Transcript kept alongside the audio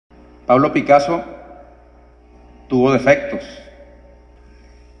Pablo Picasso tuvo defectos.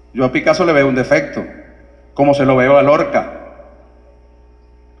 Yo a Picasso le veo un defecto, como se lo veo a Lorca.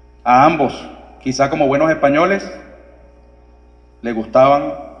 A ambos, quizá como buenos españoles, les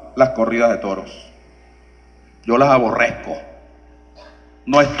gustaban las corridas de toros. Yo las aborrezco.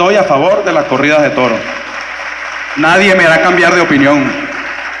 No estoy a favor de las corridas de toros. Nadie me hará cambiar de opinión.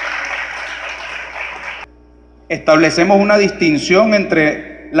 Establecemos una distinción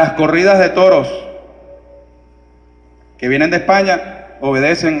entre las corridas de toros que vienen de España,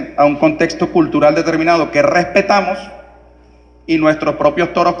 obedecen a un contexto cultural determinado que respetamos, y nuestros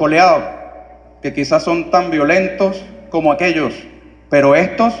propios toros coleados, que quizás son tan violentos como aquellos, pero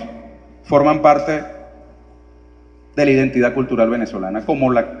estos forman parte de la identidad cultural venezolana,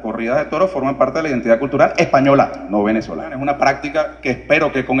 como las corridas de toros forman parte de la identidad cultural española, no venezolana. Es una práctica que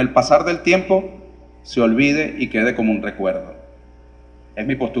espero que con el pasar del tiempo se olvide y quede como un recuerdo. Es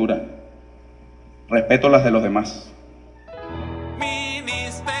mi postura. Respeto las de los demás.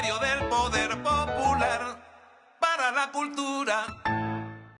 Ministerio del Poder Popular para la Cultura.